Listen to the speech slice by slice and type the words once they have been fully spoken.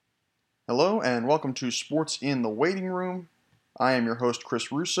Hello and welcome to Sports in the Waiting Room. I am your host,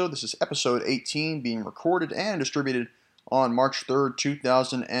 Chris Russo. This is episode 18 being recorded and distributed on March 3rd,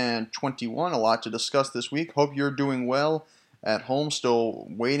 2021. A lot to discuss this week. Hope you're doing well at home, still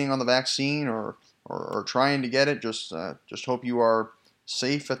waiting on the vaccine or trying to get it. Just hope you are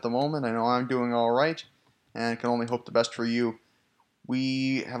safe at the moment. I know I'm doing all right and can only hope the best for you.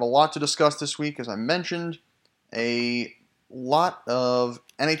 We have a lot to discuss this week, as I mentioned. A lot of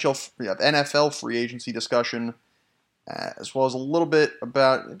NFL free agency discussion, as well as a little bit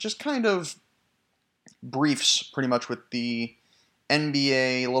about just kind of briefs, pretty much with the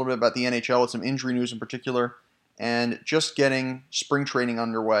NBA, a little bit about the NHL, with some injury news in particular, and just getting spring training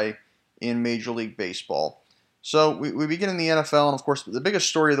underway in Major League Baseball. So we begin in the NFL, and of course, the biggest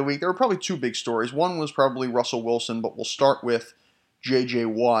story of the week, there were probably two big stories. One was probably Russell Wilson, but we'll start with J.J.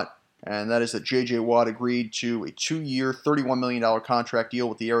 Watt. And that is that J.J. Watt agreed to a 2-year, $31 million contract deal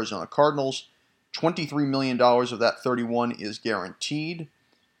with the Arizona Cardinals. $23 million of that 31 is guaranteed.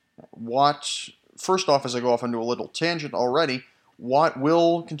 Watt, first off, as I go off into a little tangent already, Watt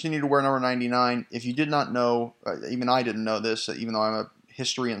will continue to wear number 99. If you did not know, even I didn't know this, even though I'm a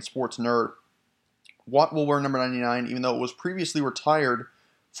history and sports nerd, Watt will wear number 99, even though it was previously retired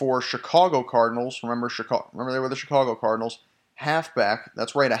for Chicago Cardinals. Remember they were the Chicago Cardinals. Halfback,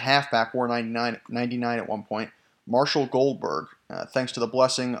 that's right, a halfback wore 99 at one point, Marshall Goldberg, thanks to the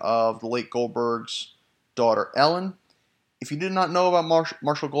blessing of the late Goldberg's daughter Ellen. If you did not know about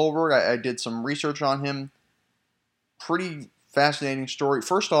Marshall Goldberg, I did some research on him. Pretty fascinating story.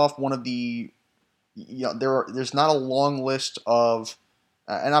 First off, one of the, there's not a long list of,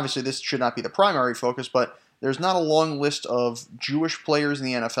 and obviously this should not be the primary focus, but there's not a long list of Jewish players in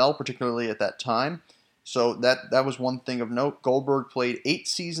the NFL, particularly at that time. So that was one thing of note. Goldberg played 8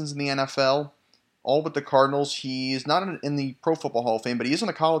 seasons in the NFL, all but the Cardinals. He is not in the Pro Football Hall of Fame, but he is in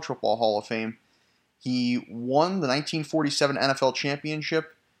the College Football Hall of Fame. He won the 1947 NFL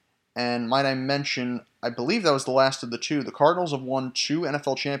Championship, and might I mention, I believe that was the last of the two. The Cardinals have won 2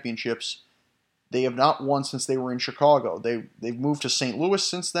 NFL championships. They have not won since they were in Chicago. They've moved to St. Louis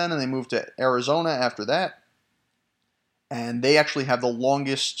since then, and they moved to Arizona after that. And they actually have the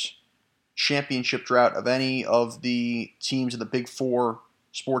longest championship drought of any of the teams in the Big Four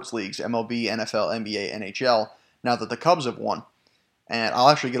sports leagues, MLB, NFL, NBA, NHL, now that the Cubs have won. And I'll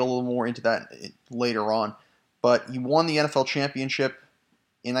actually get a little more into that later on. But he won the NFL championship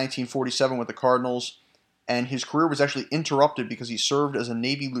in 1947 with the Cardinals, and his career was actually interrupted because he served as a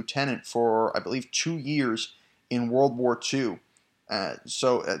Navy lieutenant for, I believe, 2 years in World War II.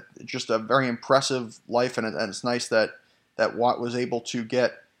 So just a very impressive life, and it's nice that Watt was able to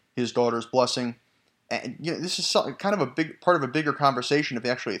get his daughter's blessing. And this is kind of a big part of a bigger conversation if you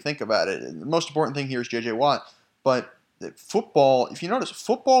actually think about it. The most important thing here is J.J. Watt, but football, if you notice,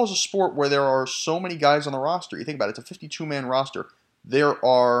 football is a sport where there are so many guys on the roster. You think about it, it's a 52-man roster. There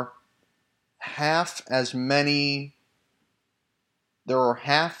are half as many. There are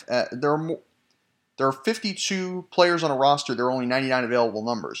 52 players on a roster. There are only 99 available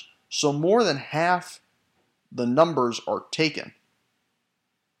numbers. So more than half the numbers are taken.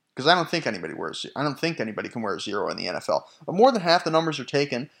 Because I don't think anybody can wear 0 in the NFL. But more than half the numbers are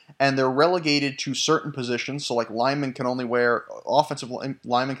taken, and they're relegated to certain positions. So like offensive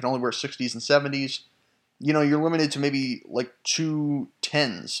linemen can only wear 60s and 70s. You're limited to maybe like 2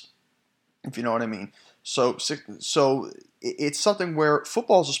 10s, if you know what I mean. So it's something where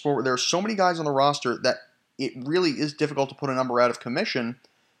football is a sport where there are so many guys on the roster that it really is difficult to put a number out of commission.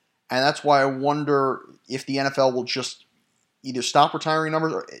 And that's why I wonder if the NFL will just either stop retiring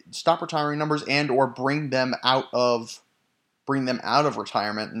numbers and or bring them out of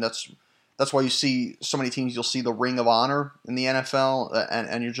retirement. And that's why you see so many teams. You'll see the Ring of Honor in the NFL,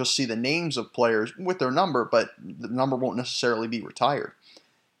 and you just see the names of players with their number, but the number won't necessarily be retired.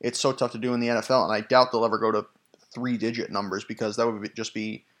 It's so tough to do in the NFL, and I doubt they'll ever go to 3-digit numbers, because that would just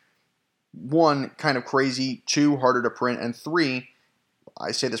be, 1, kind of crazy, 2, harder to print, and 3,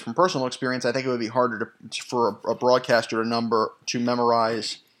 I say this from personal experience, I think it would be harder for a broadcaster to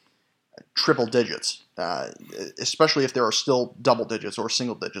memorize triple digits, especially if there are still double digits or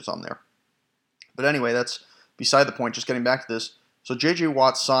single digits on there. But anyway, that's beside the point. Just getting back to this. So J.J.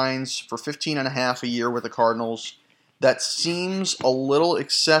 Watt signs for $15.5 a year with the Cardinals. That seems a little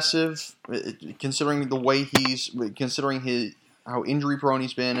excessive, considering how injury prone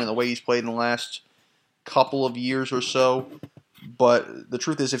he's been and the way he's played in the last couple of years or so. But the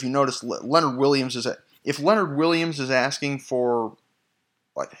truth is, if you notice, Leonard Williams is asking for,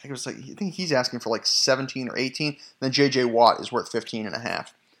 I think he's asking for like 17 or 18. Then J.J. Watt is worth 15.5.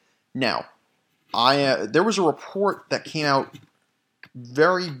 Now, there was a report that came out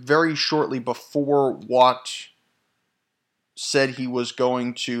very, very shortly before Watt said he was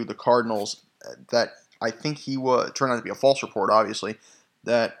going to the Cardinals, that I think turned out to be a false report, obviously,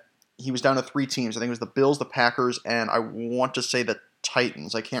 that he was down to 3 teams. I think it was the Bills, the Packers, and I want to say the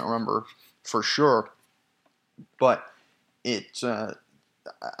Titans. I can't remember for sure, but I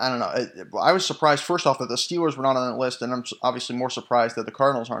don't know. I was surprised, first off, that the Steelers were not on that list, and I'm obviously more surprised that the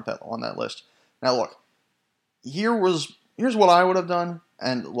Cardinals aren't on that list. Now, look, here's what I would have done.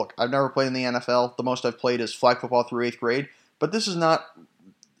 And look, I've never played in the NFL. The most I've played is flag football through 8th grade. But this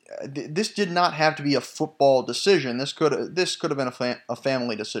did not have to be a football decision. This could have been a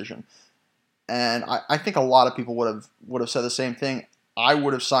family decision. And I think a lot of people would have said the same thing. I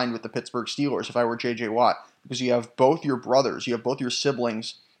would have signed with the Pittsburgh Steelers if I were J.J. Watt, because you have both your brothers, you have both your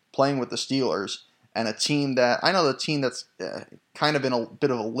siblings playing with the Steelers, and a team that's kind of in a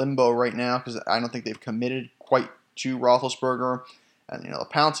bit of a limbo right now, because I don't think they've committed quite to Roethlisberger. And the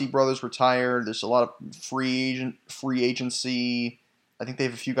Pouncey brothers retired. There's a lot of free agency. I think they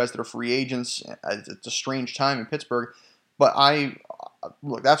have a few guys that are free agents. It's a strange time in Pittsburgh, but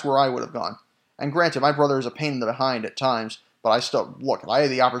look, that's where I would have gone. And granted, my brother is a pain in the behind at times, but I still look. If I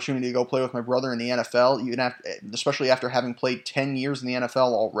had the opportunity to go play with my brother in the NFL, especially after having played 10 years in the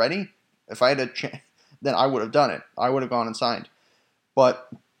NFL already, if I had a chance, then I would have done it. I would have gone and signed. But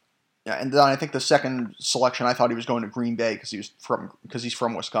yeah, and then I think the second selection, I thought he was going to Green Bay because he's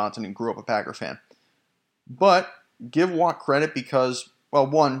from Wisconsin and grew up a Packer fan. But give Watt credit because, well,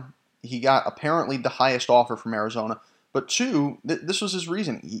 one, he got apparently the highest offer from Arizona, but two, this was his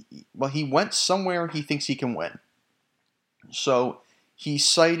reason. He went somewhere he thinks he can win. So he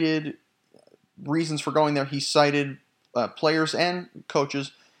cited reasons for going there. He cited players and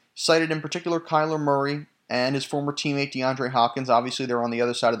coaches. Cited in particular Kyler Murray and his former teammate DeAndre Hopkins. Obviously, they're on the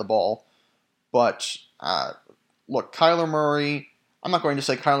other side of the ball. But, look, Kyler Murray, I'm not going to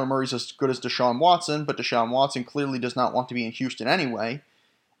say Kyler Murray's as good as Deshaun Watson, but Deshaun Watson clearly does not want to be in Houston anyway.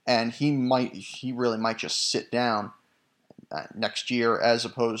 And he really might just sit down next year as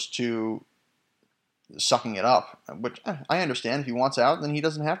opposed to sucking it up. Which, I understand. If he wants out, then he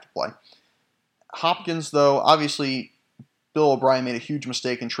doesn't have to play. Hopkins, though, obviously Bill O'Brien made a huge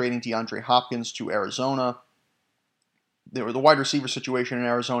mistake in trading DeAndre Hopkins to Arizona. The wide receiver situation in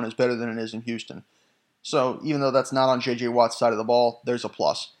Arizona is better than it is in Houston. So even though that's not on J.J. Watt's side of the ball, there's a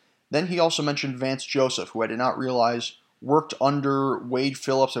plus. Then he also mentioned Vance Joseph, who I did not realize worked under Wade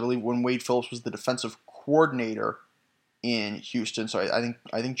Phillips, I believe, when Wade Phillips was the defensive coordinator in Houston. So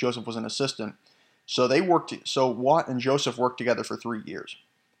I think Joseph was an assistant. So Watt and Joseph worked together for 3 years.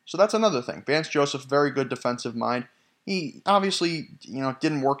 So that's another thing. Vance Joseph, very good defensive mind. He obviously,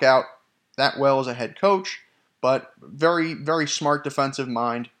 didn't work out that well as a head coach, but very, very smart defensive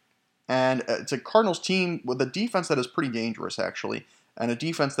mind. And it's a Cardinals team with a defense that is pretty dangerous, actually, and a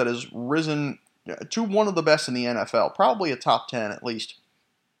defense that has risen to one of the best in the NFL, probably a top 10 at least.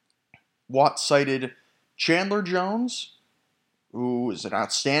 Watt cited Chandler Jones, who is an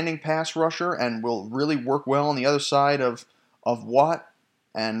outstanding pass rusher and will really work well on the other side of Watt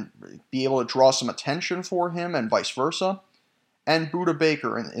and be able to draw some attention for him and vice versa. And Budda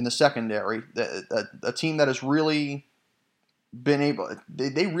Baker in the secondary, a team that has really been able,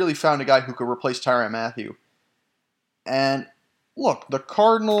 they really found a guy who could replace Tyrann Mathieu. And look, the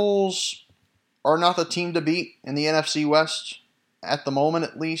Cardinals are not the team to beat in the NFC West, at the moment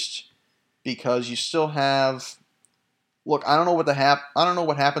at least, because you still have, look, I don't know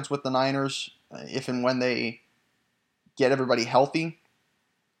what happens with the Niners if and when they get everybody healthy.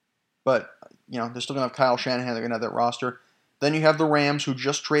 But, they're still going to have Kyle Shanahan. They're going to have that roster. Then you have the Rams, who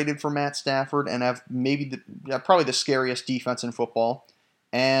just traded for Matt Stafford and have probably the scariest defense in football.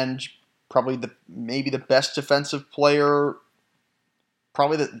 And probably maybe the best defensive player,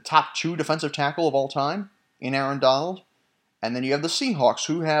 probably the top 2 defensive tackle of all time in Aaron Donald. And then you have the Seahawks,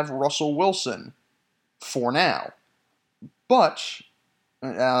 who have Russell Wilson for now. But,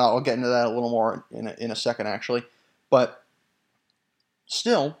 and I'll get into that a little more in a second, actually. But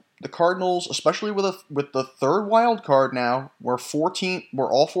still, the Cardinals, especially with the third wild card now, where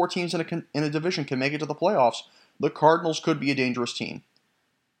all 4 teams in a division can make it to the playoffs, the Cardinals could be a dangerous team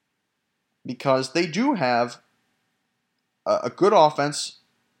because they do have a good offense,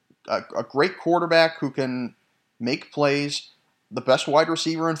 a great quarterback who can make plays, the best wide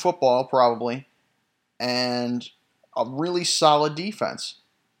receiver in football probably, and a really solid defense.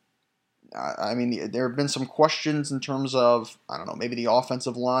 I mean, there have been some questions in terms of, I don't know, maybe the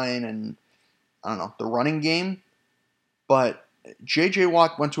offensive line and, I don't know, the running game. But J.J.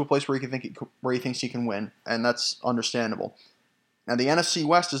 Watt went to a place where he thinks he can win, and that's understandable. Now, the NFC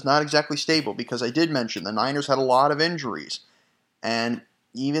West is not exactly stable because I did mention the Niners had a lot of injuries. And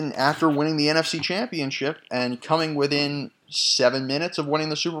even after winning the NFC Championship and coming within 7 minutes of winning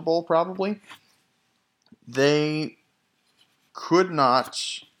the Super Bowl, probably, they could not.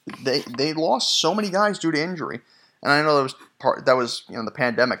 They lost so many guys due to injury, and I know that was the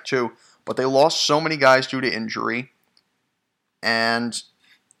pandemic too. But they lost so many guys due to injury, and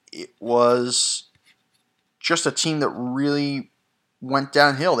it was just a team that really went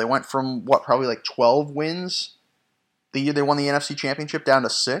downhill. They went from probably like 12 wins the year they won the NFC Championship down to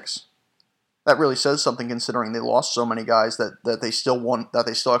 6. That really says something considering they lost so many guys that they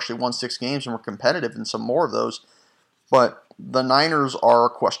still actually won 6 games and were competitive in some more of those. But the Niners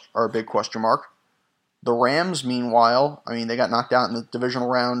are a big question mark. The Rams, meanwhile, they got knocked out in the divisional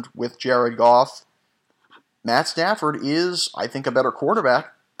round with Jared Goff. Matt Stafford is, I think, a better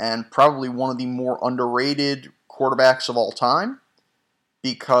quarterback and probably one of the more underrated quarterbacks of all time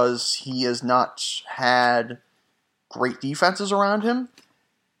because he has not had great defenses around him.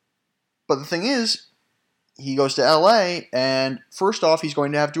 But the thing is, he goes to LA, and first off, he's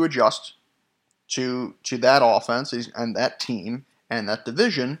going to have to adjust to that offense and that team and that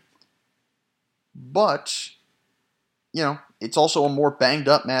division. But, it's also a more banged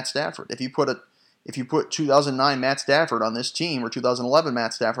up Matt Stafford. If you put 2009 Matt Stafford on this team or 2011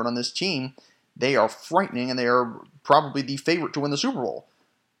 Matt Stafford on this team, they are frightening and they are probably the favorite to win the Super Bowl.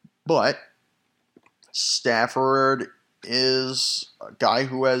 But Stafford is a guy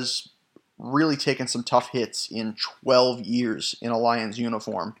who has really taken some tough hits in 12 years in a Lions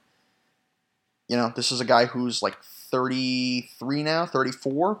uniform. This is a guy who's like 33 now,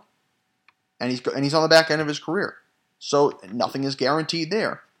 34, and he's on the back end of his career. So nothing is guaranteed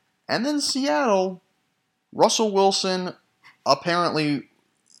there. And then Seattle, Russell Wilson, apparently,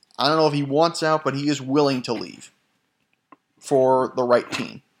 I don't know if he wants out, but he is willing to leave for the right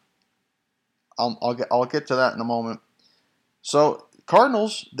team. I'll get to that in a moment. So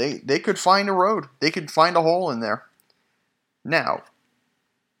Cardinals, they could find a road. They could find a hole in there. Now,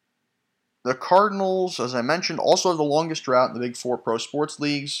 the Cardinals, as I mentioned, also have the longest drought in the Big Four pro sports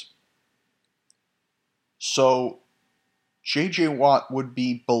leagues. So J.J. Watt would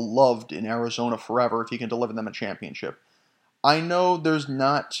be beloved in Arizona forever if he can deliver them a championship. I know there's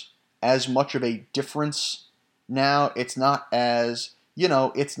not as much of a difference now. It's not as,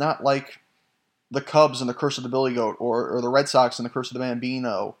 it's not like the Cubs and the Curse of the Billy Goat or the Red Sox and the Curse of the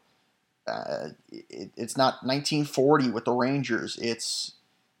Bambino. It's not 1940 with the Rangers. It's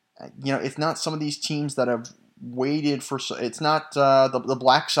not some of these teams that have waited for. It's not the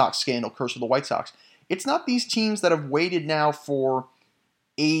Black Sox scandal, Curse of the White Sox. It's not these teams that have waited now for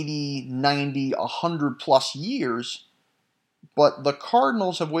 80, 90, 100 plus years, but the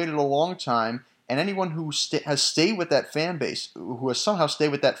Cardinals have waited a long time, and anyone who has stayed with that fan base, who has somehow stayed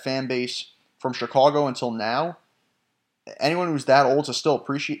with that fan base from Chicago until now, anyone who's that old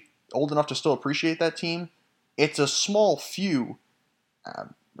enough to still appreciate that team, it's a small few.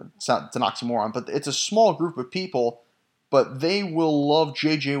 It's an oxymoron, but it's a small group of people. But they will love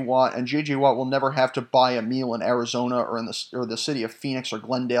J.J. Watt, and J.J. Watt will never have to buy a meal in Arizona or the city of Phoenix or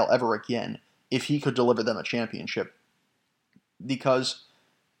Glendale ever again if he could deliver them a championship. Because,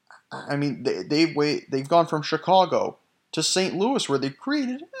 they've gone from Chicago to St. Louis, where they've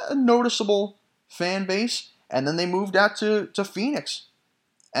created a noticeable fan base, and then they moved out to Phoenix.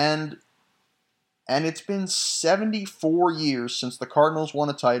 And it's been 74 years since the Cardinals won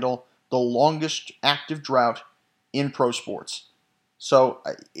a title, the longest active drought in pro sports. So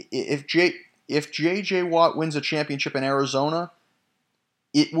if J.J. Watt wins a championship in Arizona,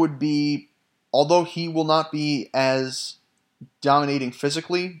 it would be, although he will not be as dominating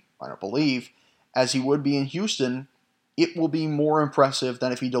physically, I don't believe, as he would be in Houston, it will be more impressive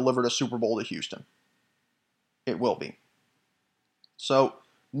than if he delivered a Super Bowl to Houston. It will be. So,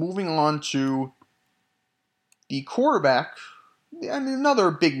 moving on to the quarterback,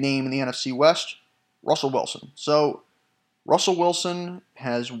 another big name in the NFC West, Russell Wilson. So, Russell Wilson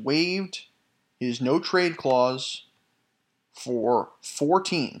has waived his no-trade clause for 4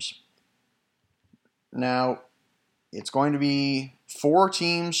 teams. Now, it's going to be 4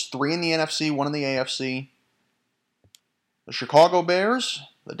 teams, 3 in the NFC, 1 in the AFC. The Chicago Bears,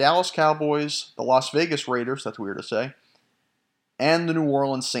 the Dallas Cowboys, the Las Vegas Raiders, that's weird to say, and the New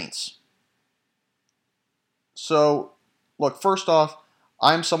Orleans Saints. So, look, first off,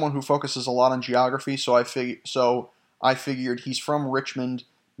 I'm someone who focuses a lot on geography, so I figured he's from Richmond.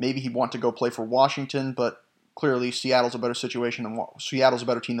 Maybe he'd want to go play for Washington, but clearly Seattle's a better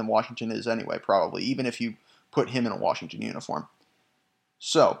team than Washington is anyway, probably, even if you put him in a Washington uniform.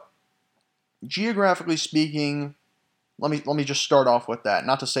 So, geographically speaking, let me just start off with that.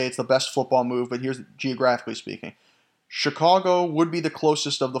 Not to say it's the best football move, but here's geographically speaking. Chicago would be the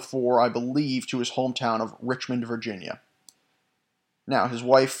closest of the four, I believe, to his hometown of Richmond, Virginia. Now, his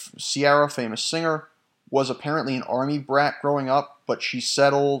wife, Ciara, famous singer, was apparently an Army brat growing up, but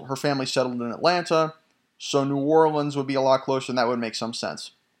her family settled in Atlanta, so New Orleans would be a lot closer, and that would make some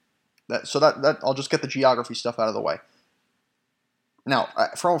sense. I'll just get the geography stuff out of the way. Now,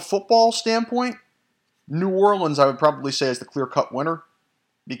 from a football standpoint, New Orleans, I would probably say, is the clear-cut winner,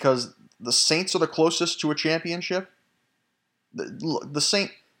 because the Saints are the closest to a championship. The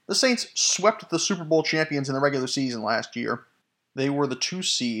Saints swept the Super Bowl champions in the regular season last year. They were the 2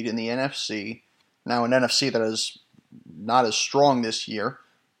 seed in the NFC. Now, an NFC that is not as strong this year,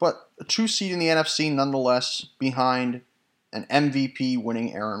 but a 2 seed in the NFC nonetheless, behind an MVP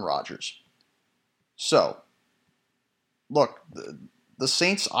winning Aaron Rodgers. So, look, the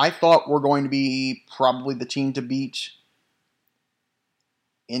Saints, I thought, were going to be probably the team to beat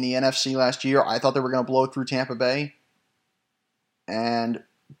in the NFC last year. I thought they were going to blow through Tampa Bay. And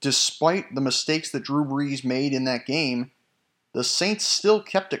despite the mistakes that Drew Brees made in that game, the Saints still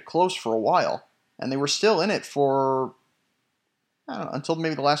kept it close for a while. And they were still in it for, I don't know, until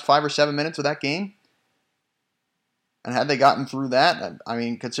maybe the last 5 or 7 minutes of that game. And had they gotten through that, I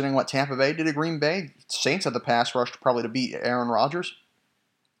mean, considering what Tampa Bay did to Green Bay, Saints had the pass rush probably to beat Aaron Rodgers.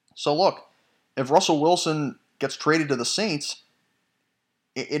 So look, if Russell Wilson gets traded to the Saints,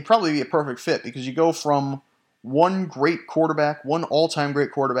 it'd probably be a perfect fit, because you go from one great quarterback, one all-time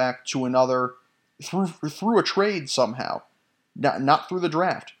great quarterback, to another through a trade somehow, not through the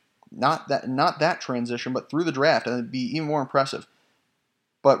draft, not that transition, but through the draft, and it'd be even more impressive.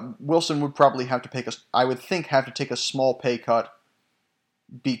 But Wilson would probably have to take a small pay cut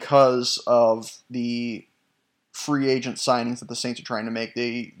because of the free agent signings that the Saints are trying to make.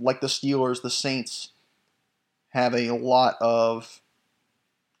 They, like the Steelers, the Saints have a lot of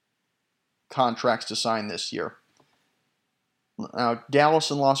contracts to sign this year. Now,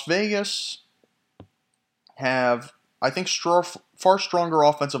 Dallas and Las Vegas have, I think, far stronger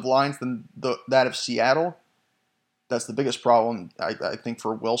offensive lines than that of Seattle. That's the biggest problem, I think,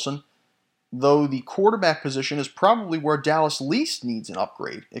 for Wilson. Though the quarterback position is probably where Dallas least needs an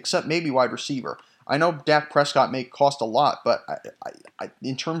upgrade, except maybe wide receiver. I know Dak Prescott may cost a lot, but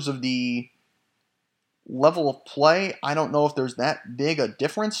in terms of the level of play, I don't know if there's that big a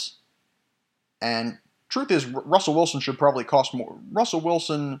difference. And truth is, Russell Wilson should probably cost more. Russell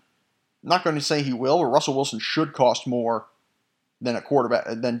Wilson, not going to say he will, but Russell Wilson should cost more than a quarterback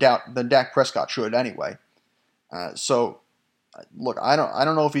than Dak Prescott should anyway. So, look, I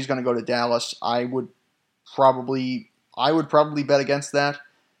don't know if he's going to go to Dallas. I would probably bet against that.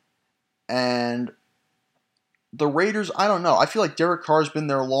 And the Raiders, I don't know. I feel like Derek Carr's been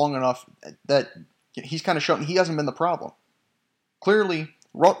there long enough that he's kind of shown he hasn't been the problem. Clearly,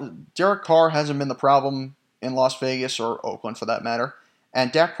 Derek Carr hasn't been the problem in Las Vegas or Oakland, for that matter,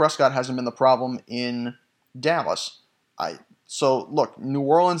 and Dak Prescott hasn't been the problem in Dallas. So, look, New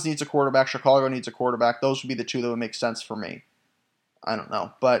Orleans needs a quarterback. Chicago needs a quarterback. Those would be the two that would make sense for me. I don't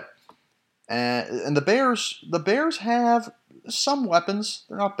know. But, and the Bears have some weapons.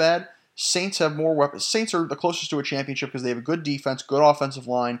 They're not bad. Saints have more weapons. Saints are the closest to a championship because they have a good defense, good offensive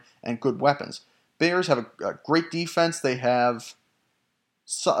line, and good weapons. Bears have a great defense. They have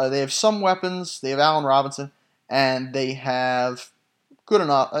some weapons. They have Allen Robinson. And they have good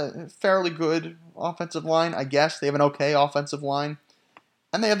enough, fairly good offensive line, I guess. They have an okay offensive line.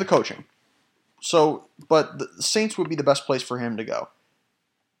 And they have the coaching. So, but the Saints would be the best place for him to go.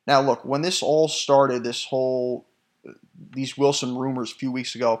 Now, look, when this all started, these Wilson rumors a few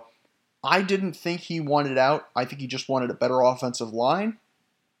weeks ago, I didn't think he wanted out. I think he just wanted a better offensive line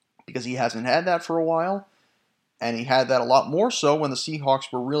because he hasn't had that for a while. And he had that a lot more so when the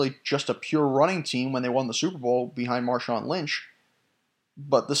Seahawks were really just a pure running team when they won the Super Bowl behind Marshawn Lynch.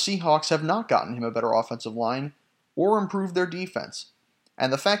 But the Seahawks have not gotten him a better offensive line or improved their defense.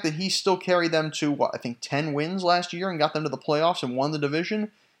 And the fact that he still carried them to, 10 wins last year and got them to the playoffs and won the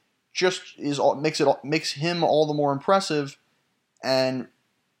division just makes him all the more impressive and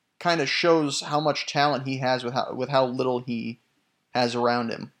kind of shows how much talent he has with how little he has around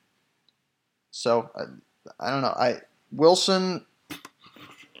him. So, I don't know. Wilson,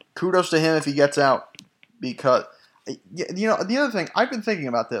 kudos to him if he gets out, because, the other thing, I've been thinking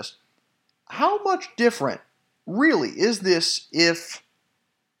about this. How much different, really, is this if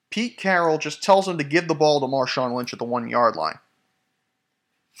Pete Carroll just tells him to give the ball to Marshawn Lynch at the 1-yard line?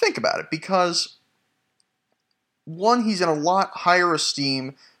 Think about it, because, one, he's in a lot higher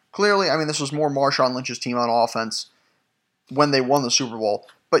esteem. Clearly, this was more Marshawn Lynch's team on offense when they won the Super Bowl.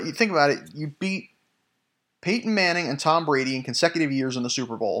 But you think about it, you beat Peyton Manning and Tom Brady in consecutive years in the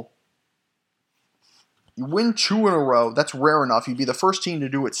Super Bowl. You win 2 in a row. That's rare enough. You'd be the first team to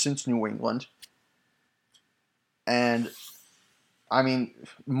do it since New England. And, I mean,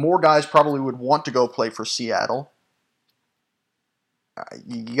 more guys probably would want to go play for Seattle.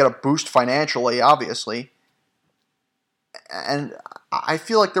 You got to boost financially, obviously. And I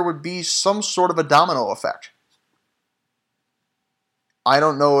feel like there would be some sort of a domino effect. I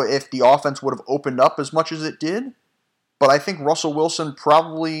don't know if the offense would have opened up as much as it did, but I think Russell Wilson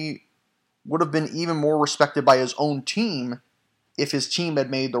probably would have been even more respected by his own team if his team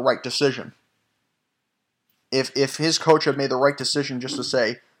had made the right decision. If his coach had made the right decision just to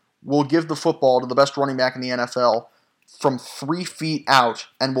say, we'll give the football to the best running back in the NFL from 3 feet out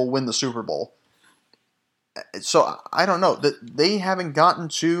and we'll win the Super Bowl. So, I don't know. They haven't gotten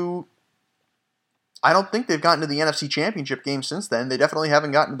to... I don't think they've gotten to the NFC Championship game since then. They definitely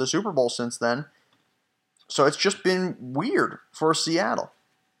haven't gotten to the Super Bowl since then. So it's just been weird for Seattle.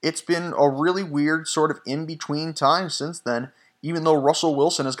 It's been a really weird sort of in-between time since then, even though Russell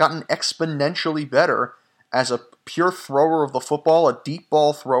Wilson has gotten exponentially better as a pure thrower of the football, a deep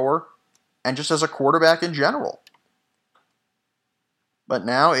ball thrower, and just as a quarterback in general. But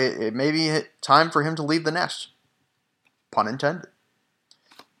now it may be time for him to leave the nest. Pun intended.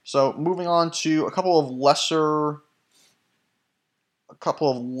 So moving on to a couple of lesser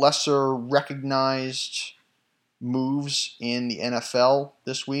recognized moves in the NFL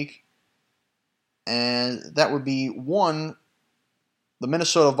this week. And that would be one, the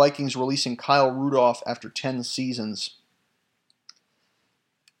Minnesota Vikings releasing Kyle Rudolph after 10 seasons.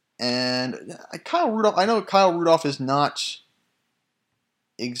 And I know Kyle Rudolph is not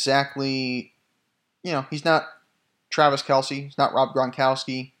exactly, he's not Travis Kelce, he's not Rob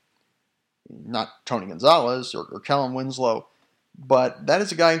Gronkowski, not Tony Gonzalez or Kellen Winslow, but that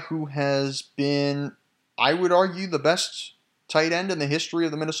is a guy who has been, I would argue, the best tight end in the history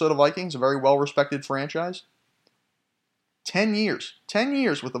of the Minnesota Vikings, a very well-respected franchise. 10 years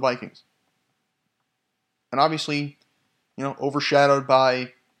with the Vikings. And obviously, overshadowed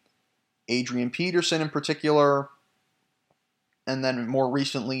by Adrian Peterson in particular, and then more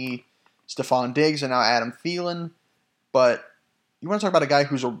recently, Stephon Diggs and now Adam Thielen. But you want to talk about a guy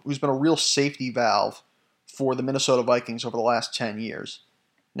who's been a real safety valve for the Minnesota Vikings over the last 10 years.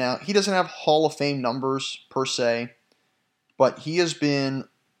 Now, he doesn't have Hall of Fame numbers per se, but he has been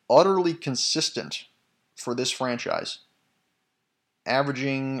utterly consistent for this franchise,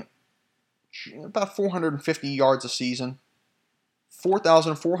 averaging about 450 yards a season,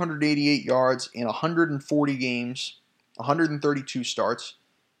 4,488 yards in 140 games, 132 starts.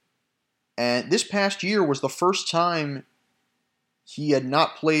 And this past year was the first time he had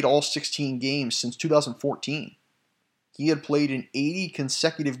not played all 16 games since 2014. He had played in 80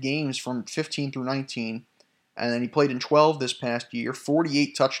 consecutive games from 15 through 19, and then he played in 12 this past year,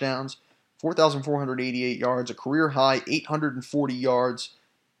 48 touchdowns, 4,488 yards, a career high 840 yards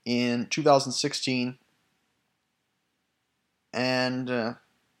in 2016, and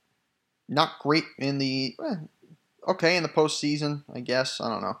not great in the postseason, I guess. I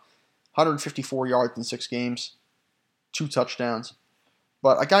don't know. 154 yards in 6 games, 2 touchdowns.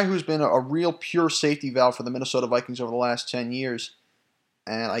 But a guy who's been a real pure safety valve for the Minnesota Vikings over the last 10 years.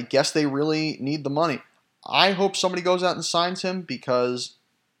 And I guess they really need the money. I hope somebody goes out and signs him because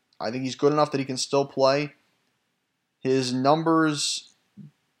I think he's good enough that he can still play. His numbers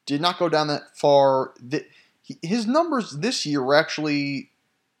did not go down that far. His numbers this year were actually,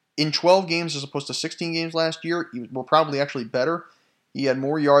 in 12 games as opposed to 16 games last year, were probably actually better. He had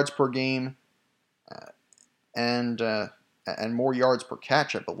more yards per game and more yards per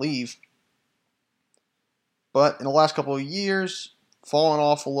catch, I believe. But in the last couple of years, fallen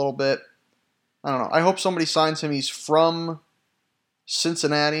off a little bit. I don't know. I hope somebody signs him. He's from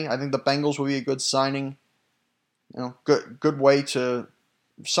Cincinnati. I think the Bengals would be a good signing. Good way to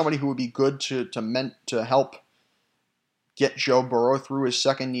somebody who would be good to help get Joe Burrow through his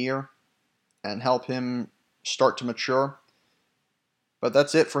second year and help him start to mature. But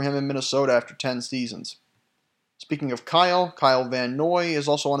that's it for him in Minnesota after 10 seasons. Speaking of Kyle Van Noy is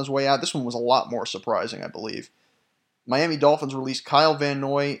also on his way out. This one was a lot more surprising, I believe. Miami Dolphins released Kyle Van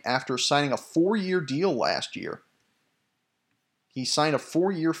Noy after signing a 4-year deal last year. He signed a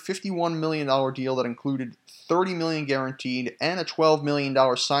 4-year, $51 million deal that included $30 million guaranteed and a $12 million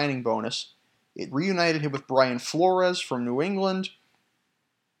signing bonus. It reunited him with Brian Flores from New England.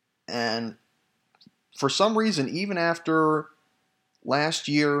 And for some reason, even after last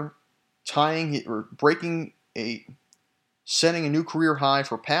year setting a new career high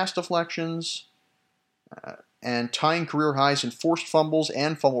for pass deflections, and tying career highs in forced fumbles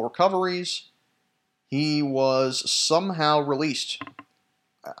and fumble recoveries, he was somehow released.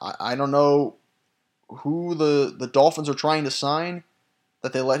 I don't know who the Dolphins are trying to sign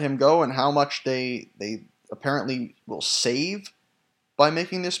that they let him go and how much they apparently will save by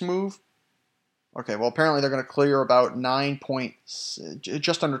making this move. Okay, well, apparently they're going to clear about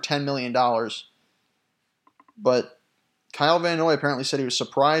just under $10 million. But Kyle Van Noy apparently said he was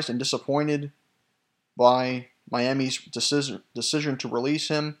surprised and disappointed by Miami's decision to release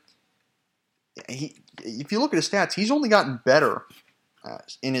him. If you look at his stats, he's only gotten better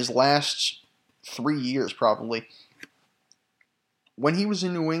in his last 3 years, probably. When he was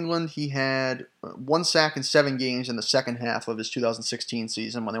in New England, he had 1 sack in 7 games in the second half of his 2016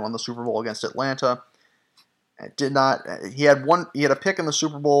 season when they won the Super Bowl against Atlanta. He had a pick in the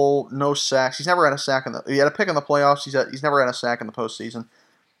Super Bowl, no sacks. He's never had a sack he had a pick in the playoffs. He's never had a sack in the postseason.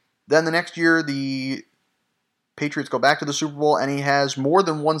 Then the next year, the Patriots go back to the Super Bowl, and he has more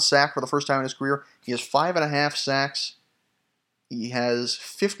than 1 sack for the first time in his career. He has 5.5 sacks. He has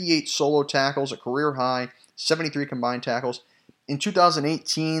 58 solo tackles, a career high, 73 combined tackles. In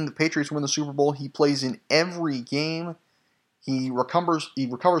 2018, the Patriots win the Super Bowl. He plays in every game. He recovers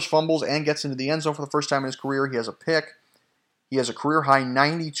fumbles and gets into the end zone for the first time in his career. He has a pick. He has a career high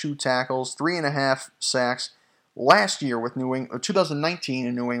 92 tackles, 3.5 sacks. Last year with 2019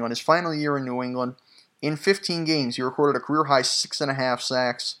 in New England, his final year in New England, in 15 games, he recorded a career high 6.5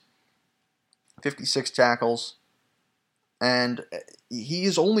 sacks, 56 tackles, and he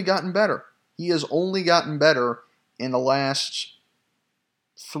has only gotten better. He has only gotten better in the last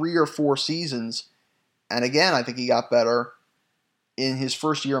 3 or 4 seasons. And again, I think he got better in his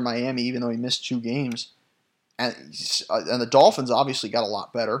first year in Miami, even though he missed 2 games. And the Dolphins obviously got a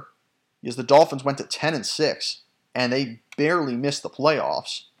lot better because the Dolphins went to 10-6, and they barely missed the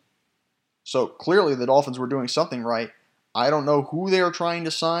playoffs. So clearly the Dolphins were doing something right. I don't know who they are trying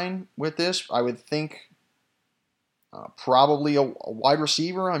to sign with this. I would think probably a wide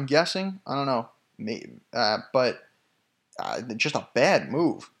receiver, I'm guessing. I don't know. Maybe, but just a bad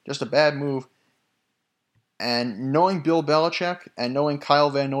move. Just a bad move. And knowing Bill Belichick and knowing Kyle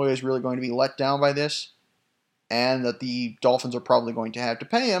Van Noy is really going to be let down by this, and that the Dolphins are probably going to have to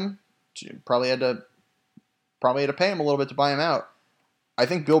pay him, probably had to pay him a little bit to buy him out. I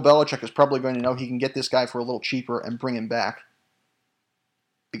think Bill Belichick is probably going to know he can get this guy for a little cheaper and bring him back.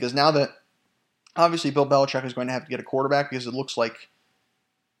 Because now that, obviously, Bill Belichick is going to have to get a quarterback because it looks like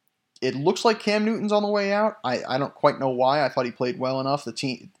Cam Newton's on the way out. I don't quite know why. I thought he played well enough.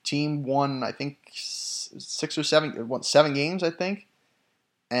 The team won, I think, 7 games, I think.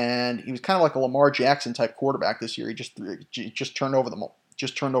 And he was kind of like a Lamar Jackson type quarterback this year. He just turned over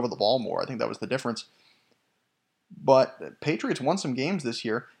the ball more. I think that was the difference. But Patriots won some games this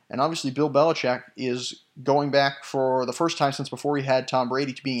year, and obviously Bill Belichick is going back for the first time since before he had Tom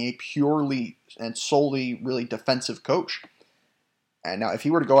Brady to being a purely and solely really defensive coach. And now if he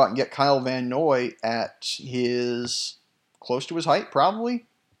were to go out and get Kyle Van Noy at close to his height, probably,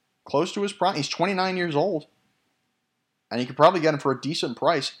 close to his prime, he's 29 years old, and you could probably get him for a decent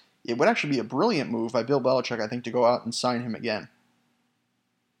price. It would actually be a brilliant move by Bill Belichick, I think, to go out and sign him again.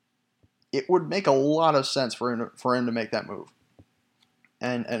 It would make a lot of sense for him to make that move.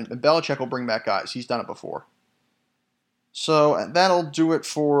 And Belichick will bring back guys. He's done it before. So that'll do it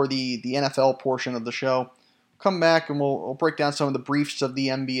for the NFL portion of the show. Come back and we'll break down some of the briefs of the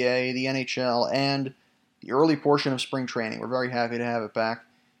NBA, the NHL, and the early portion of spring training. We're very happy to have it back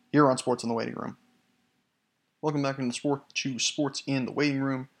here on Sports in the Waiting Room. Welcome back to Sports in the Waiting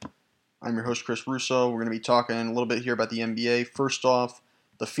Room. I'm your host, Chris Russo. We're going to be talking a little bit here about the NBA. First off,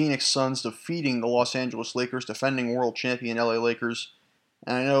 the Phoenix Suns defeating the Los Angeles Lakers, defending world champion LA Lakers.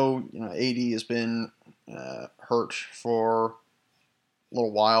 And I know AD has been hurt for a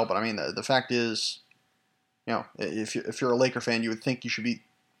little while, but I mean the fact is, if you're a Laker fan, you would think you should be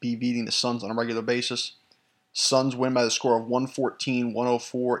beating the Suns on a regular basis. Suns win by the score of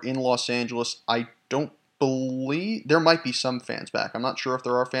 114-104 in Los Angeles. I don't believe there might be some fans back. I'm not sure if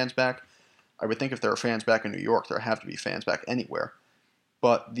there are fans back. I would think if there are fans back in New York, there have to be fans back anywhere.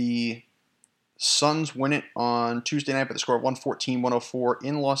 But the Suns win it on Tuesday night by the score of 114-104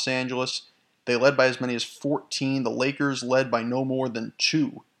 in Los Angeles. They led by as many as 14. The Lakers led by no more than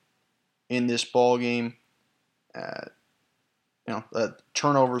 2 in this ball game.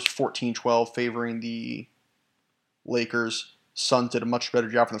 Turnovers 14-12 favoring the Lakers. Suns did a much better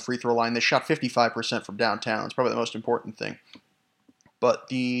job from the free throw line. They shot 55% from downtown. That's probably the most important thing. But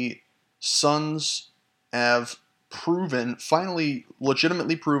the Suns have finally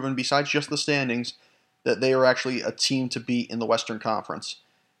legitimately proven, besides just the standings, that they are actually a team to beat in the Western Conference.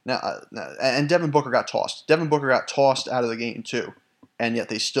 Now, and Devin Booker got tossed. Devin Booker got tossed out of the game too, and yet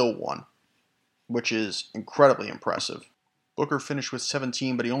they still won, which is incredibly impressive. Booker finished with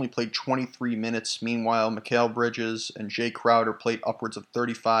 17, but he only played 23 minutes. Meanwhile, Mikal Bridges and Jay Crowder played upwards of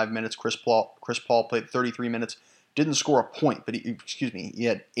 35 minutes. Chris Paul played 33 minutes. Didn't score a point, but he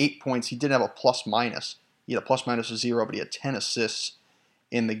had 8 points. He did have a plus minus. He had a plus minus of 0, but he had 10 assists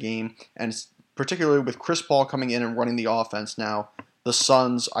in the game. And particularly with Chris Paul coming in and running the offense now, the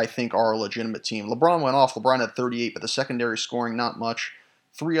Suns, I think, are a legitimate team. LeBron went off. LeBron had 38, but the secondary scoring, not much.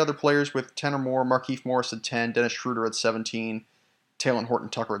 3 other players with 10 or more. Markieff Morris had 10, Dennis Schroeder had 17, Talen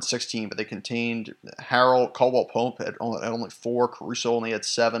Horton-Tucker had 16, but they contained Harold, Caldwell-Pope had only 4, Caruso only had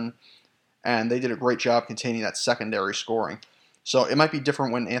 7, and they did a great job containing that secondary scoring. So it might be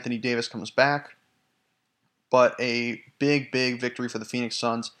different when Anthony Davis comes back, but a big, big victory for the Phoenix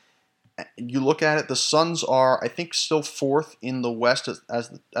Suns. You look at it, the Suns are, I think, still 4th in the West at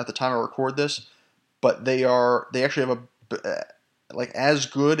the time I record this, but they actually have as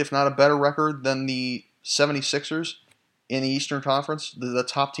good, if not a better record than the 76ers in the Eastern Conference, the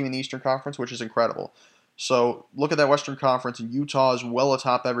top team in the Eastern Conference, which is incredible. So look at that Western Conference, and Utah is well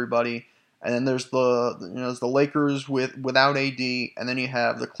atop everybody. And then there's the Lakers without AD, and then you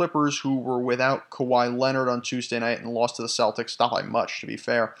have the Clippers, who were without Kawhi Leonard on Tuesday night and lost to the Celtics, not by much, to be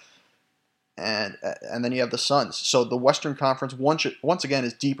fair. And then you have the Suns. So the Western Conference once again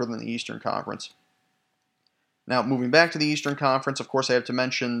is deeper than the Eastern Conference. Now, moving back to the Eastern Conference, of course, I have to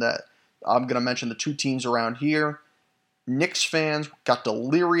mention that I'm going to mention the 2 teams around here. Knicks fans got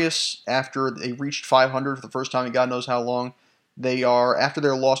delirious after they reached 500 for the first time in God knows how long. They are, after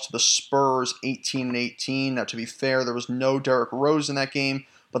their loss to the Spurs, 18-18. Now, to be fair, there was no Derrick Rose in that game,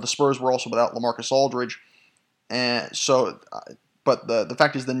 but the Spurs were also without LaMarcus Aldridge. And so, but the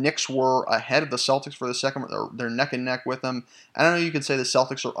fact is the Knicks were ahead of the Celtics for the second. They're neck and neck with them. I don't know, you could say the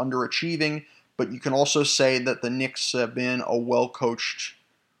Celtics are underachieving, but you can also say that the Knicks have been a well-coached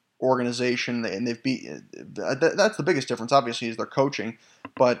organization, and they've that's the biggest difference, obviously, is their coaching.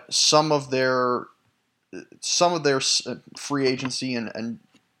 But some of their free agency and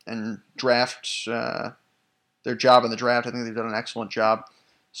draft, their job in the draft, I think they've done an excellent job.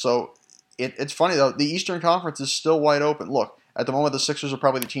 So it's funny, though. The Eastern Conference is still wide open. Look, at the moment, the Sixers are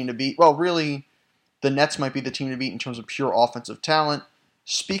probably the team to beat. Well, really, the Nets might be the team to beat in terms of pure offensive talent.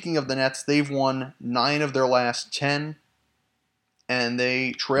 Speaking of the Nets, they've won 9 of their last 10, and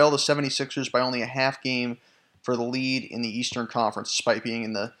they trail the 76ers by only a half game for the lead in the Eastern Conference, despite being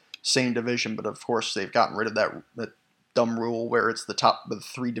in the same division. But of course, they've gotten rid of that dumb rule where it's the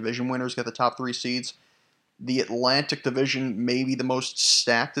 3 division winners get the top 3 seeds. The Atlantic Division may be the most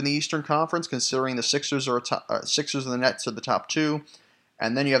stacked in the Eastern Conference, considering the Sixers Sixers and the Nets are the top 2,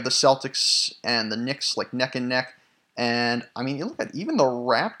 and then you have the Celtics and the Knicks like neck and neck. And I mean, you look at even the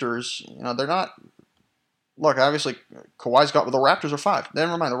Raptors. They're not. Look, obviously, Kawhi's got. Well, the Raptors are 5.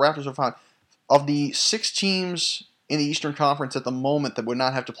 Never mind, the Raptors are 5. Of the 6 teams in the Eastern Conference at the moment that would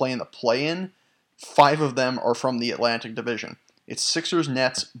not have to play in the play-in, 5 of them are from the Atlantic Division. It's Sixers,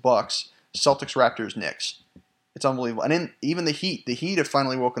 Nets, Bucks, Celtics, Raptors, Knicks. It's unbelievable. And then even the Heat have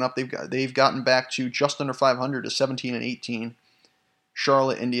finally woken up. They've gotten back to just under 500 to 17-18.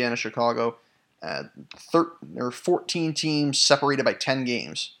 Charlotte, Indiana, Chicago. There are 14 teams separated by 10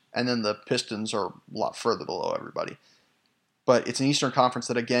 games, and then the Pistons are a lot further below everybody. But it's an Eastern Conference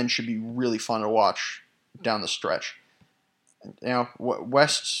that, again, should be really fun to watch down the stretch.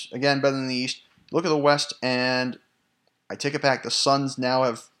 West, again, better than the East. Look at the West, and I take it back. The Suns now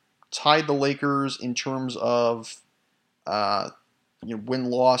have tied the Lakers in terms of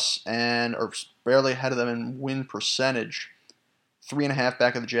win-loss, and are barely ahead of them in win percentage. 3.5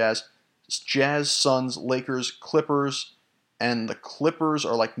 back of the Jazz. Jazz, Suns, Lakers, Clippers, and the Clippers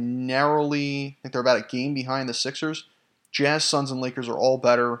are like narrowly, I think they're about a game behind the Sixers. Jazz, Suns, and Lakers are all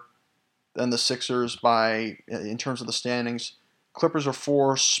better than the Sixers in terms of the standings. Clippers are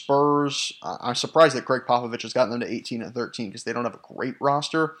 4. Spurs, I'm surprised that Greg Popovich has gotten them to 18 and 13 because they don't have a great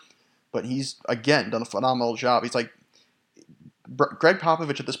roster, but he's, again, done a phenomenal job. He's like, Greg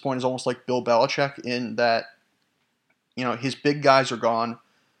Popovich at this point is almost like Bill Belichick in that, his big guys are gone.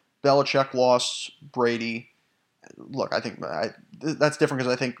 Belichick lost Brady. Look, I think that's different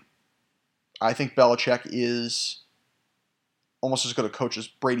because I think Belichick is almost as good a coach as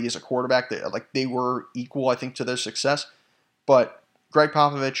Brady is a quarterback. They were equal, I think, to their success. But Greg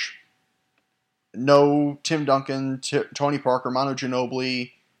Popovich, no Tim Duncan, Tony Parker, Manu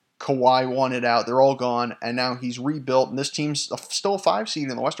Ginobili, Kawhi won it out. They're all gone, and now he's rebuilt, and this team's still a 5 seed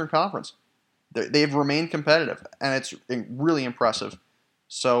in the Western Conference. They've remained competitive, and it's really impressive.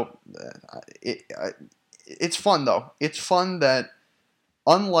 So it's fun, though. It's fun that,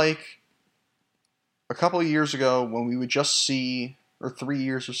 unlike a couple of years ago when we would just see, or 3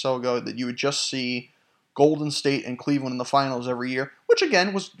 years or so ago, that you would just see Golden State and Cleveland in the finals every year, which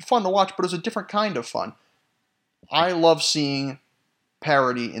again was fun to watch, but it was a different kind of fun. I love seeing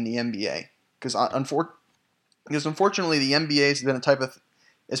parity in the NBA because unfortunately the NBA has been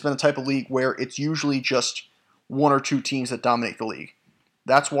a type of league where it's usually just one or two teams that dominate the league.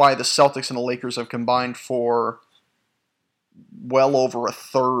 That's why the Celtics and the Lakers have combined for well over a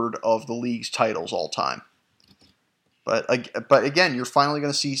third of the league's titles all time. But again, you're finally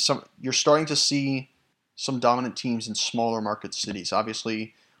going to see you're starting to see some dominant teams in smaller market cities.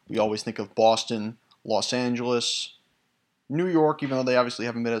 Obviously, we always think of Boston, Los Angeles, New York, even though they obviously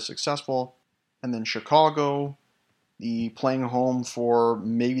haven't been as successful, and then Chicago, the playing home for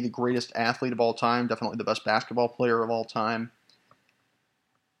maybe the greatest athlete of all time, definitely the best basketball player of all time.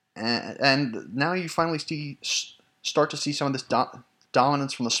 And now you finally start to see some of this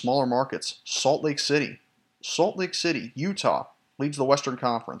dominance from the smaller markets. Salt Lake City, Utah leads the Western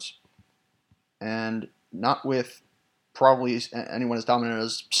Conference. And not with probably anyone as dominant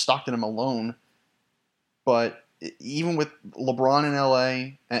as Stockton and Malone, but even with LeBron in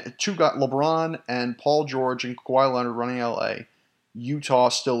LA, LeBron and Paul George and Kawhi Leonard running LA, Utah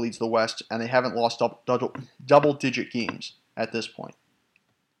still leads the West, and they haven't lost double-digit games at this point.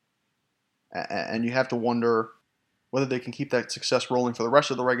 And you have to wonder whether they can keep that success rolling for the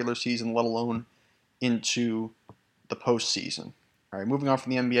rest of the regular season, let alone into the postseason. All right, moving on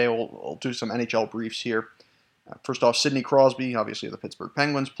from the NBA, we'll do some NHL briefs here. First off, Sidney Crosby, obviously of the Pittsburgh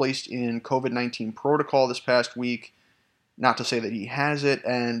Penguins, placed in COVID-19 protocol this past week. Not to say that he has it,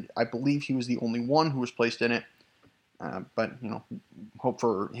 and I believe he was the only one who was placed in it. But, hope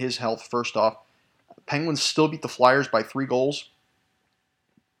for his health first off. Penguins still beat the Flyers by 3 goals.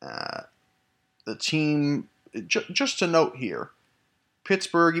 The team, just to note here,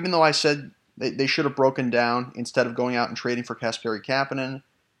 Pittsburgh, even though I said they should have broken down instead of going out and trading for Kasperi Kapanen,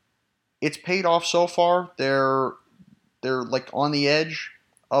 it's paid off so far. They're like on the edge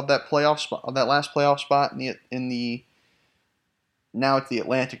of that playoff spot, of that last playoff spot in the now it's the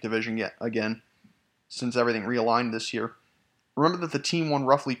Atlantic Division again, since everything realigned this year. Remember that the team won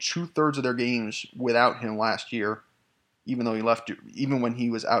roughly 2/3 of their games without him last year, even when he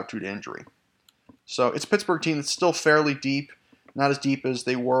was out due to injury. So it's a Pittsburgh team that's still fairly deep, not as deep as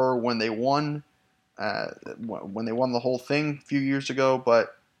they were when they won the whole thing a few years ago,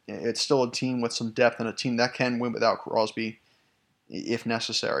 but it's still a team with some depth and a team that can win without Crosby if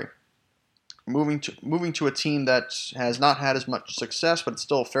necessary. Moving to a team that has not had as much success, but it's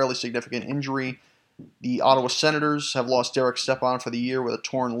still a fairly significant injury. The Ottawa Senators have lost Derek Stepan for the year with a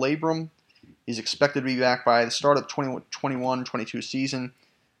torn labrum. He's expected to be back by the start of the 2021-22 season.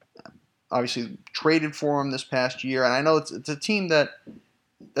 Obviously traded for him this past year, and I know it's a team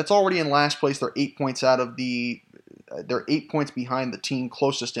that's already in last place. They're 8 points they're 8 points behind the team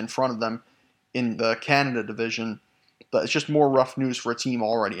closest in front of them in the Canada division. But it's just more rough news for a team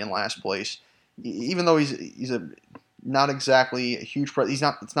already in last place. Even though he's not exactly a huge it's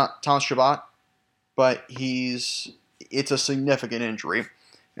not Thomas Chabot, but it's a significant injury.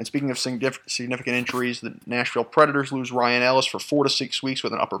 And speaking of significant injuries, the Nashville Predators lose Ryan Ellis for 4 to 6 weeks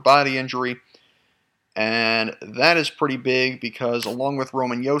with an upper body injury. And that is pretty big because along with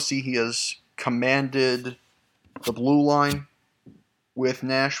Roman Josi, he has commanded the blue line with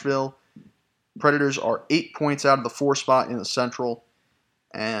Nashville. Predators are 8 points out of the 4 spot in the Central,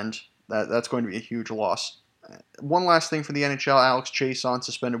 and that's going to be a huge loss. One last thing for the NHL, Alex Chiasson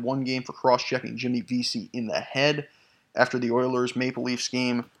suspended 1 game for cross-checking Jimmy Vesey in the head after the Oilers Maple Leafs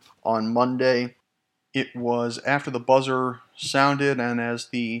game on Monday. It was after the buzzer sounded and as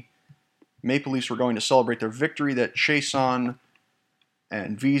the Maple Leafs were going to celebrate their victory that Chiasson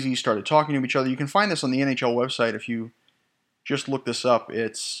and Vesey started talking to each other. You can find this on the NHL website if you just look this up.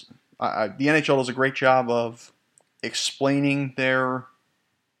 The NHL does a great job of explaining their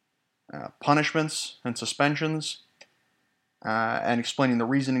punishments and suspensions and explaining the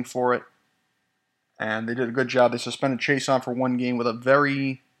reasoning for it. And they did a good job. They suspended Chiasson for 1 game with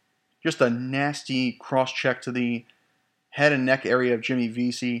just a nasty cross-check to the head and neck area of Jimmy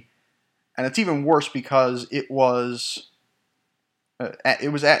Vesey. And it's even worse because it was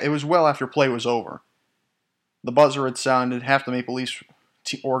well after play was over. The buzzer had sounded. Half the Maple Leafs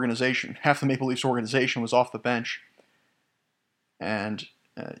organization was off the bench. And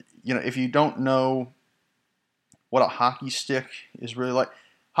if you don't know what a hockey stick is really like,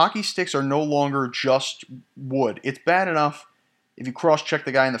 hockey sticks are no longer just wood. It's bad enough if you cross-check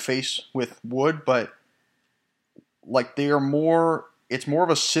the guy in the face with wood, but like it's more of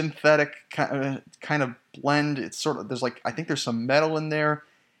a synthetic kind of blend. It's sort of I think there's some metal in there.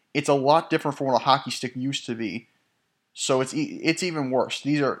 It's a lot different from what a hockey stick used to be. So it's even worse.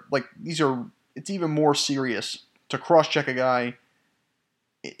 These are it's even more serious to cross-check a guy.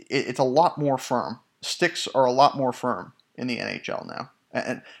 It's a lot more firm. Sticks are a lot more firm in the NHL now.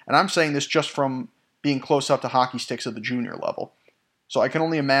 And I'm saying this just from being close up to hockey sticks at the junior level. So I can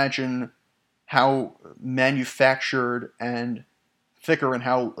only imagine how manufactured and thicker and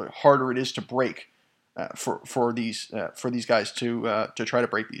how harder it is to break for these guys to try to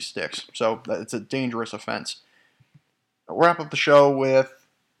break these sticks. So it's a dangerous offense. We'll wrap up the show with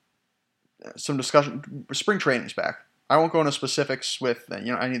some discussion. Spring training's back. I won't go into specifics with any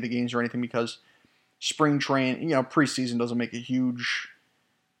of the games or anything because spring preseason doesn't make a huge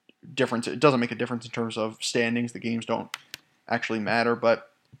difference. It doesn't make a difference in terms of standings. The games don't actually matter,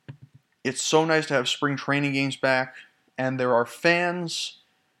 but it's so nice to have spring training games back, and there are fans.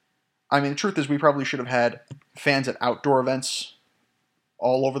 I mean, the truth is we probably should have had fans at outdoor events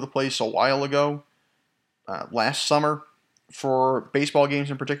all over the place a while ago, last summer, for baseball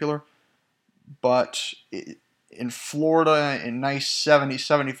games in particular, but in Florida, in nice 70,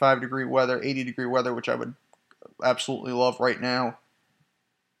 75 degree weather, 80 degree weather, which I would absolutely love right now.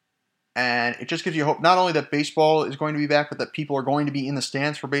 And it just gives you hope, not only that baseball is going to be back, but that people are going to be in the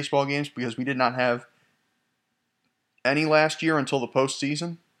stands for baseball games, because we did not have any last year until the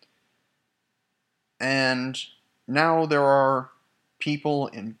postseason. And now there are people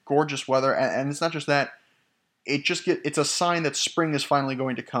in gorgeous weather, and it's not just that. It's a sign that spring is finally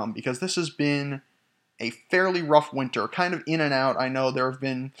going to come, because this has been a fairly rough winter, kind of in and out. I know there have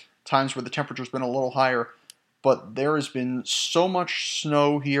been times where the temperature's been a little higher, but there has been so much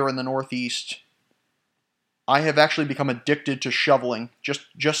snow here in the Northeast. I have actually become addicted to shoveling, just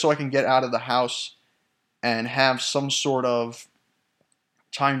so I can get out of the house and have some sort of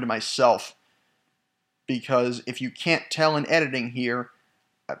time to myself. Because if you can't tell in editing here,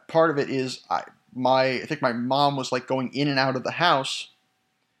 part of it is I think my mom was like going in and out of the house.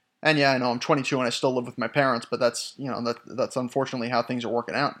 And yeah, I know I'm 22 and I still live with my parents, but that's unfortunately how things are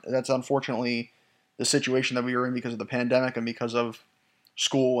working out. That's unfortunately the situation that we were in because of the pandemic and because of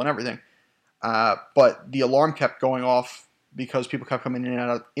school and everything. But the alarm kept going off because people kept coming in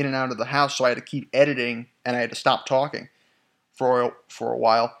and out of the house, so I had to keep editing and I had to stop talking for a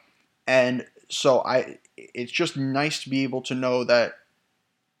while. And so it's just nice to be able to know that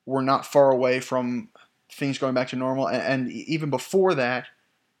we're not far away from things going back to normal. And even before that,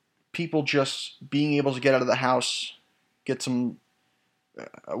 people just being able to get out of the house, get some,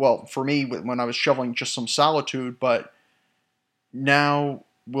 well, for me, when I was shoveling, just some solitude, but now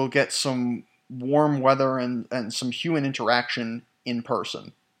we'll get some warm weather and some human interaction in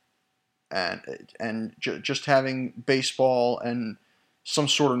person. And just having baseball and some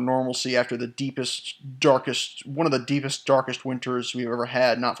sort of normalcy after the one of the deepest, darkest winters we've ever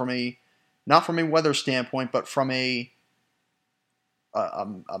had, not from a weather standpoint, but from a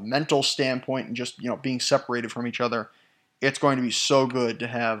mental standpoint, and just being separated from each other. It's going to be so good to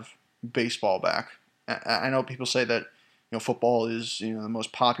have baseball back. I know people say that football is the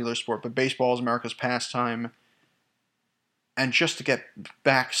most popular sport, but baseball is America's pastime, and just to get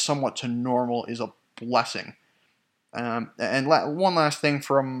back somewhat to normal is a blessing. And one last thing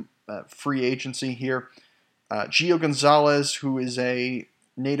from free agency here. Gio Gonzalez, who is a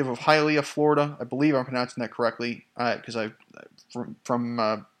native of Hialeah, Florida. I believe I'm pronouncing that correctly, because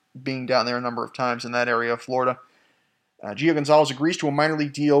from being down there a number of times in that area of Florida. Gio Gonzalez agrees to a minor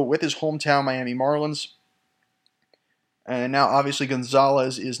league deal with his hometown Miami Marlins. And now, obviously,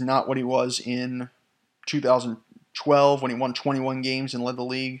 Gonzalez is not what he was in 2012 when he won 21 games and led the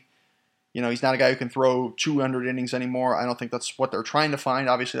league. He's not a guy who can throw 200 innings anymore. I don't think that's what they're trying to find.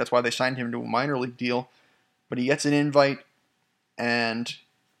 Obviously, that's why they signed him to a minor league deal. But he gets an invite, and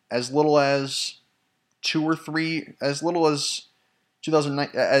as little as 2009,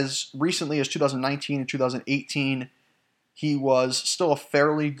 as recently as 2019 and 2018, he was still a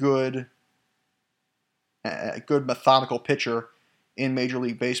fairly good methodical pitcher in Major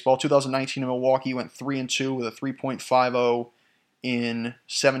League Baseball. 2019 in Milwaukee, he went 3-2 with a 3.50 in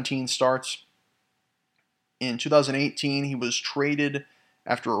 17 starts. In 2018, he was traded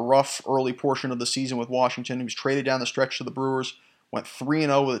after a rough early portion of the season with Washington. He was traded down the stretch to the Brewers, went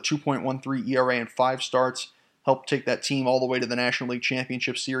 3-0 with a 2.13 ERA in 5 starts, helped take that team all the way to the National League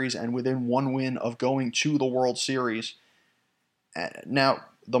Championship Series, and within one win of going to the World Series. Now,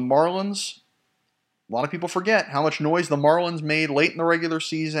 the Marlins, a lot of people forget how much noise the Marlins made late in the regular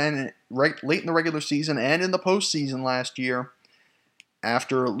season and in the postseason last year,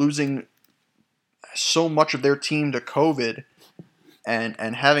 after losing so much of their team to COVID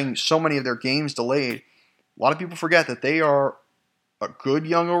and having so many of their games delayed. A lot of people forget that they are a good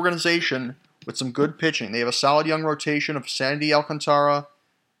young organization with some good pitching. They have a solid young rotation of Sandy Alcantara,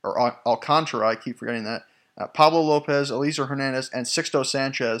 or Alcantara, I keep forgetting that, Pablo Lopez, Eliezer Hernandez, and Sixto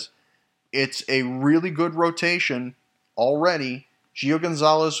Sanchez. It's a really good rotation already. Gio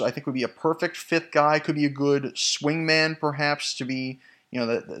Gonzalez, I think, would be a perfect fifth guy. Could be a good swingman, perhaps, to be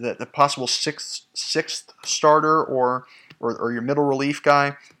the possible sixth starter or your middle relief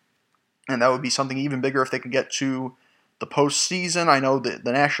guy. And that would be something even bigger if they could get to the postseason. I know that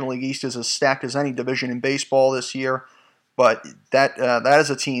the National League East is as stacked as any division in baseball this year, but that is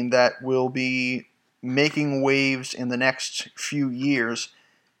a team that will be making waves in the next few years,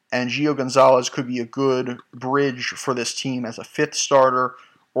 and Gio Gonzalez could be a good bridge for this team as a fifth starter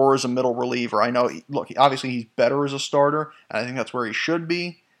or as a middle reliever. I know, look, obviously he's better as a starter, and I think that's where he should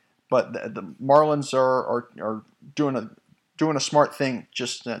be, but the Marlins are doing a smart thing,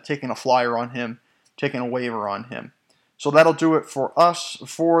 just taking a flyer on him, taking a waiver on him. So that'll do it for us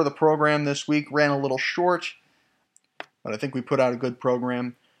for the program this week. Ran a little short, but I think we put out a good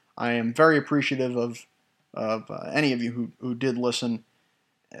program. I am very appreciative of any of you who did listen,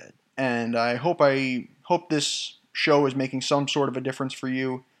 and I hope this show is making some sort of a difference for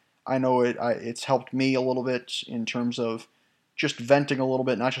you. I know it's helped me a little bit in terms of just venting a little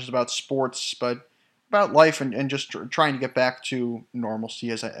bit, not just about sports, but about life and just trying to get back to normalcy,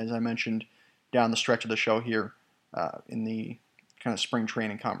 as I mentioned down the stretch of the show here in the kind of spring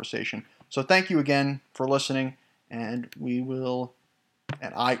training conversation. So thank you again for listening, and you will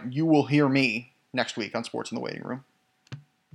hear me next week on Sports in the Waiting Room.